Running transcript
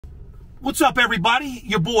What's up, everybody?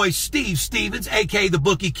 Your boy Steve Stevens, aka the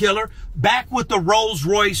Bookie Killer, back with the Rolls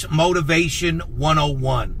Royce Motivation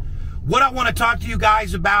 101. What I want to talk to you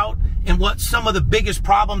guys about and what some of the biggest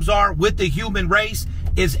problems are with the human race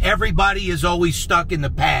is everybody is always stuck in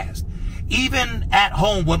the past. Even at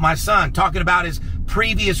home with my son, talking about his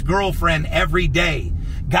previous girlfriend every day.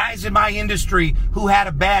 Guys in my industry who had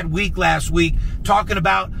a bad week last week, talking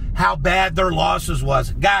about how bad their losses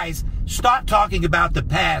was. Guys, stop talking about the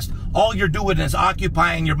past. All you're doing is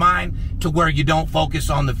occupying your mind to where you don't focus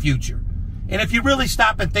on the future. And if you really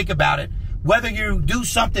stop and think about it, whether you do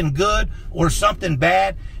something good or something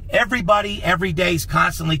bad, everybody every day is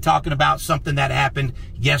constantly talking about something that happened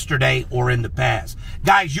yesterday or in the past.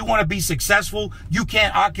 Guys, you want to be successful, you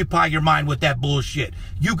can't occupy your mind with that bullshit.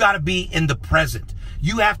 You got to be in the present.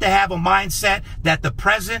 You have to have a mindset that the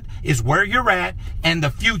present is where you're at and the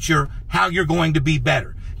future, how you're going to be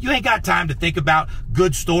better. You ain't got time to think about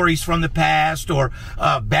good stories from the past or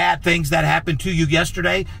bad things that happened to you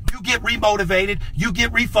yesterday. You get remotivated. You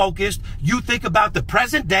get refocused. You think about the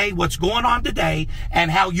present day, what's going on today, and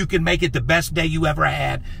how you can make it the best day you ever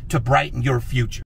had to brighten your future.